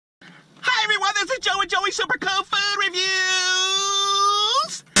This is Joe and Joey Super Cool Food Reviews!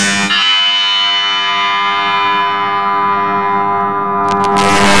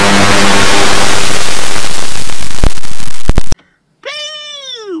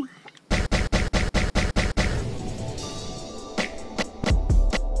 Boo!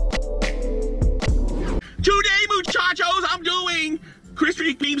 Today, muchachos, I'm doing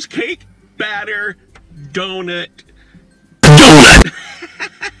Krispy Kreme's cake batter donut.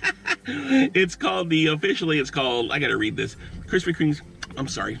 It's called I gotta read this. Krispy Kreme's, I'm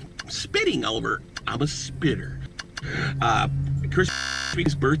sorry, I'm spitting over. I'm a spitter. Krispy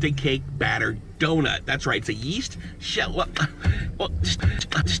Kreme's birthday cake batter donut. That's right, it's a yeast shell. Well,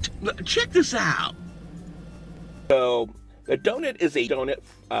 check this out. So, the donut is a donut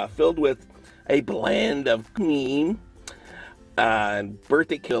filled with a blend of cream and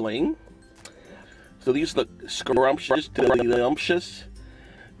birthday filling. So these look scrumptious, delicious.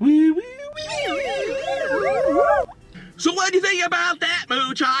 So what do you think about that,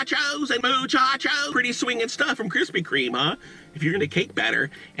 muchachos and muchachos? Pretty swinging stuff from Krispy Kreme, huh? If you're into cake batter,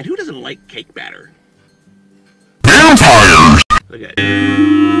 and who doesn't like cake batter? Vampires! Look at it.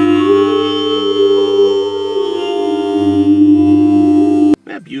 Isn't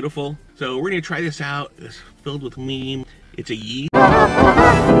that beautiful? So we're gonna try this out. It's filled with cream. It's a yeast.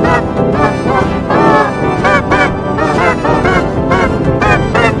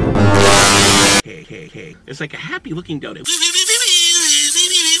 It's like a happy looking donut.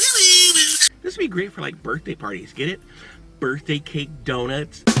 This would be great for like birthday parties. Get it? Birthday cake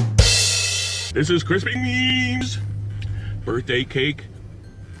donuts. This is Krispy Kreme's birthday cake.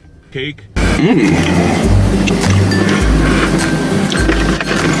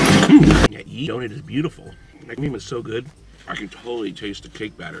 That donut is beautiful. That cream is so good. I can totally taste the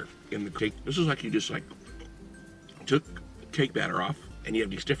cake batter in the cake. This is like you just like took cake batter off and you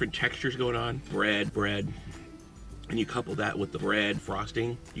have these different textures going on. Bread, and you couple that with the bread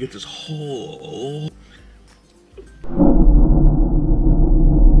frosting. You get this whole...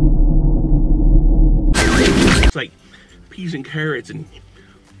 It's like peas and carrots and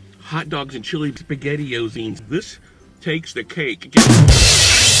hot dogs and chili spaghettios. This takes the cake. Takes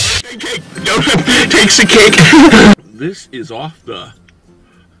the cake. This is off the...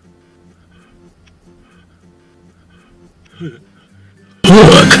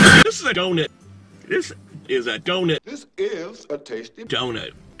 This is a donut. This is a donut. This is a tasty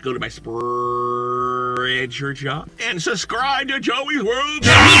donut. Go to my Spreadshirt shop and subscribe to Joey's World.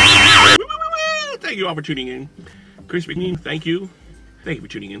 Thank you all for tuning in. Krispy Kreme, thank you. Thank you for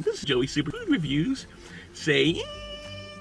tuning in. This is Joey's Super Food Reviews. Say